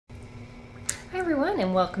Hi everyone,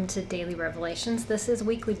 and welcome to Daily Revelations. This is a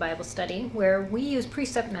weekly Bible study where we use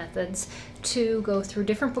precept methods to go through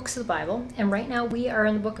different books of the Bible. And right now we are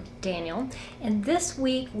in the book of Daniel. And this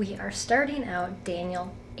week we are starting out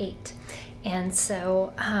Daniel 8. And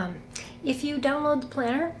so if you download the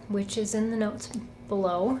planner, which is in the notes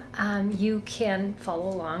below, you can follow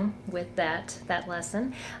along with that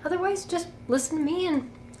lesson. Otherwise, just listen to me and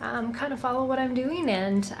kind of follow what I'm doing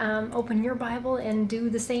and open your Bible and do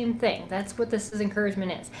the same thing. That's what this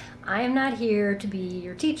encouragement is. I am not here to be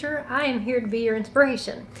your teacher. I am here to be your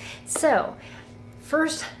inspiration. So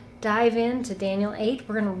first, dive into Daniel 8.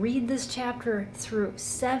 We're going to read this chapter through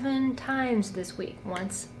 7 times this week,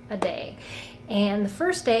 once a day. And the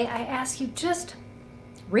first day, I ask you just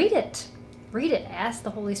read it. Read it. Ask the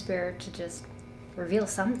Holy Spirit to just reveal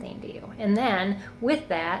something to you. And then with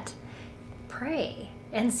that, pray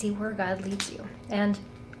and see where God leads you. And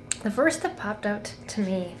the verse that popped out to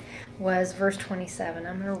me was verse 27.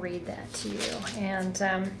 I'm going to read that to you.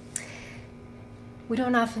 And we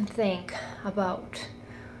don't often think about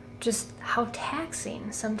just how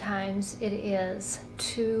taxing sometimes it is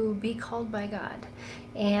to be called by God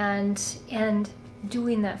and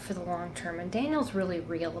doing that for the long term. And Daniel's really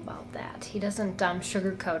real about that. He doesn't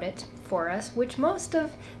sugarcoat it for us, which most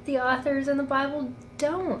of the authors in the Bible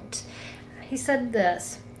don't. He said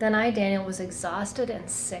this, "Then I, Daniel, was exhausted and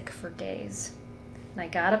sick for days. And I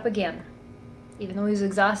got up again, even though he was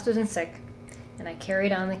exhausted and sick, and I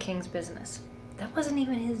carried on the king's business." That wasn't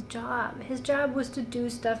even his job. His job was to do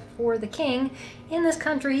stuff for the king in this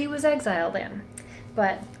country he was exiled in.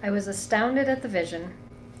 But I was astounded at the vision,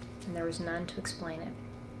 and there was none to explain it.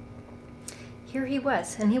 Here he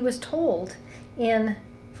was, and he was told in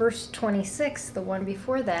verse 26, the one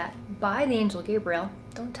before that, by the angel Gabriel,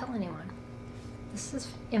 "Don't tell anyone. This is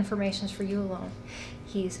information for you alone."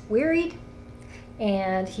 He's wearied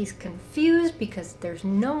and he's confused because there's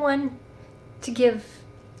no one to give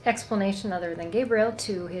explanation other than Gabriel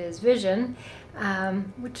to his vision,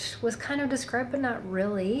 which was kind of described but not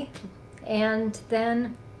really. And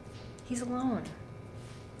then he's alone.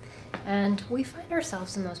 And we find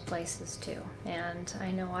ourselves in those places too. And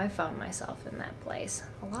I know I found myself in that place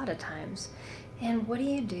a lot of times. And what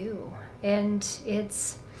do? And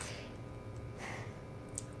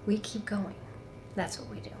we keep going. That's what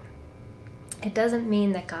we do. It doesn't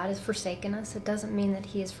mean that God has forsaken us. It doesn't mean that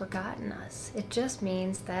he has forgotten us. It just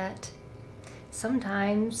means that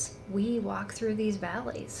sometimes we walk through these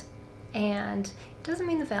valleys. And it doesn't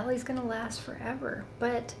mean the valley is going to last forever,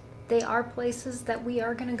 but they are places that we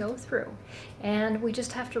are going to go through. And we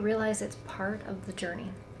just have to realize it's part of the journey.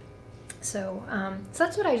 So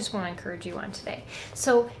that's what I just want to encourage you on today.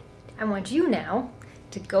 So I want you now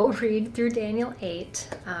to go read through Daniel 8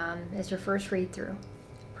 as your first read through.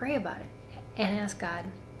 Pray about it and ask God,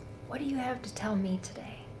 what do you have to tell me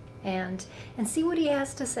today? And see what he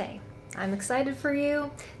has to say. I'm excited for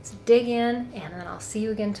you, so dig in, and then I'll see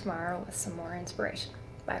you again tomorrow with some more inspiration.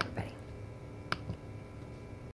 Bye, everybody.